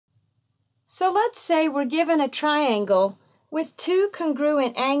So let's say we're given a triangle with two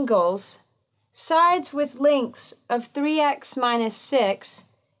congruent angles, sides with lengths of 3x minus 6,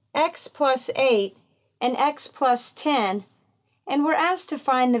 x plus 8, and x plus 10, and we're asked to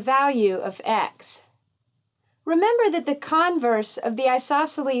find the value of x. Remember that the converse of the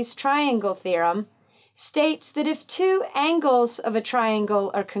isosceles triangle theorem states that if two angles of a triangle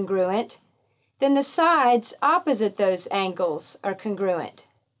are congruent, then the sides opposite those angles are congruent.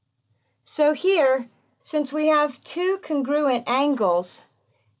 So here, since we have two congruent angles,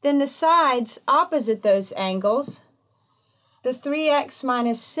 then the sides opposite those angles, the 3x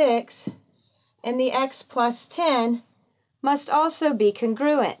minus 6 and the x plus 10, must also be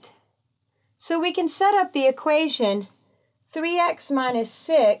congruent. So we can set up the equation 3x minus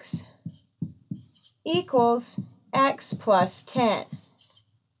 6 equals x plus 10.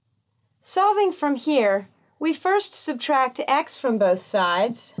 Solving from here, we first subtract x from both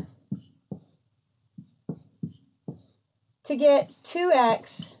sides to get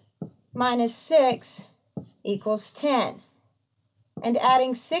 2x minus 6 equals 10. And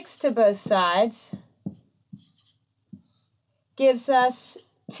adding 6 to both sides gives us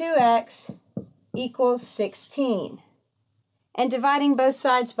 2x equals 16. And dividing both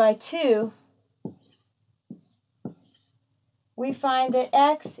sides by 2, we find that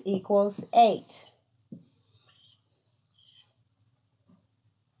x equals 8.